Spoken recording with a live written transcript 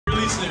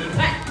soon.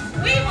 But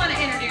we want to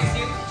introduce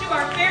you to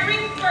our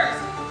very first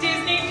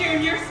Disney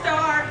Junior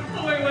star.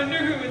 Oh, I wonder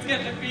who it's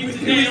going to be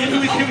today. Who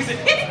is it?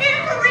 It's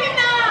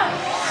Vampirina!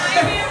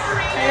 Hi,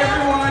 Vampirina! Hey,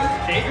 everyone.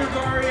 Hey,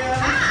 Gregoria.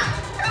 Ah,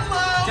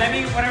 hello.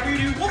 Demi, whatever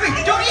you do. Wolfie,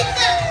 I don't eat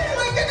that. Oh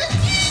my goodness.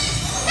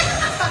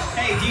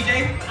 Hey,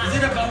 DJ, is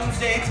it a Bones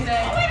Day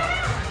today? Oh, it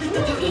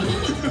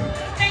is.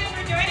 Thanks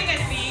for joining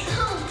us, Bee.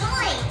 Oh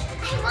boy,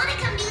 I want to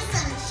come do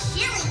some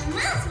chilly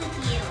moves with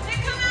you. Then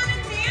come out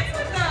and dance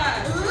with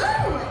us.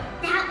 Ooh,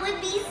 that would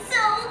be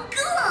so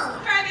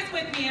cool. Try this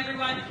with me,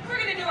 everyone. We're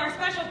going to do our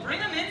special Bring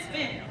 'em in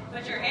spin.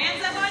 Put your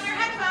hands up on your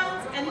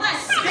headphones and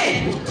let's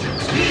spin.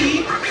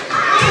 Bee.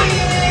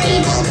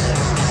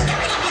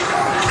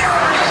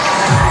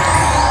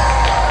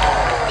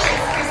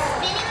 Thanks for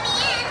spinning me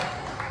in.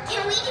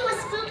 Can we do a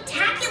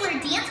spooktacular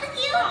dance with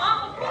you?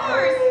 Oh, of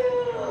course.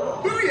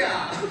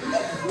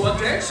 Booyah! What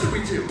dance should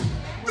we do?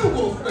 The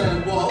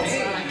Wolfman Waltz,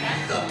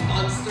 the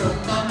Monster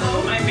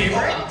Mambo, My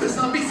favorite. or the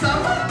Zombie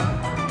Samba?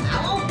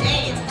 I won't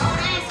dance.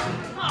 Don't ask me.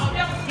 Oh,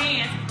 don't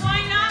dance. Why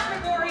not,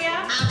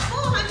 Gregoria? I'm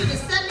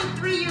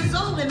 473 years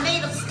old and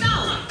made of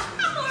stone.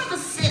 I'm more of a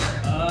sitter.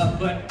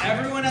 But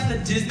everyone at the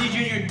Disney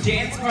Junior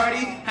dance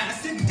party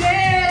has to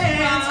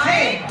dance.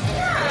 Hey.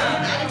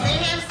 Not if they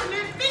have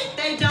cement feet,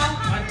 they don't.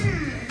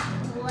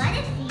 What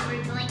if we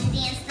were going to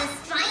dance the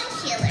spine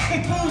killer?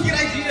 Oh, good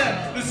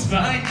idea. The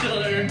spine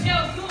killer.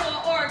 No ghoul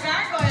or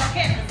gargoyle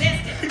can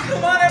resist it.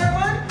 Come on,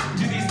 everyone.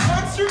 Do these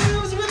monster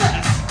moves with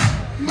us.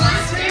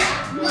 Monster,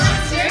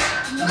 monster,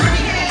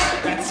 monster.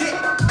 That's it.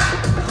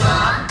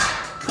 Claw,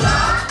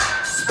 claw,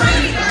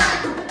 spiny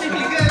claw.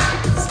 Really good.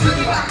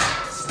 Spooky claw,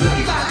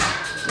 spooky claw.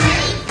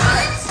 Ready,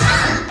 foot,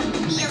 stomp.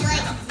 Feel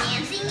like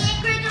dancing yet,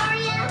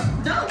 Gregoria?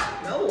 No,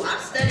 I'm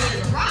steady as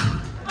a rock.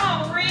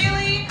 Oh,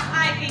 really?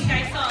 I think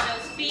I saw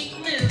those feet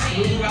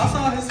moving. Ooh, I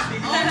saw his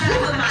feet. Oh, who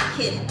am I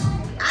kidding?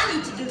 I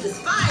need to do the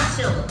spine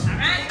chiller. All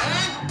right.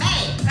 And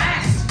bang.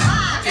 Fast.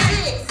 5,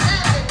 6,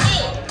 7,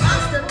 8.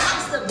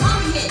 Monster,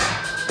 monkey hit.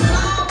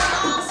 Long,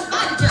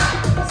 spider jump.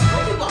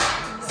 Spooky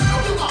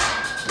walk.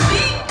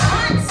 Big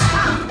front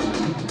stomp.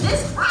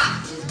 This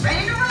rock is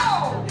ready to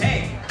roll. Hey.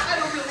 I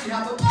don't really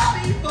have a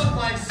body, but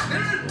my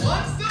spirit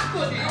wants the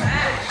boogie.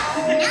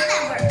 Now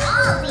that we're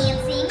all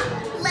dancing,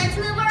 let's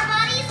move our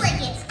bodies like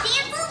it's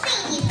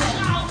Dance-O-Mania Day.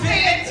 Oh,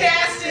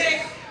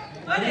 fantastic.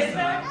 What is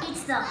that?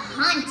 It's the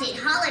haunted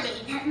holiday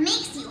that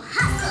makes you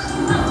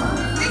hustle.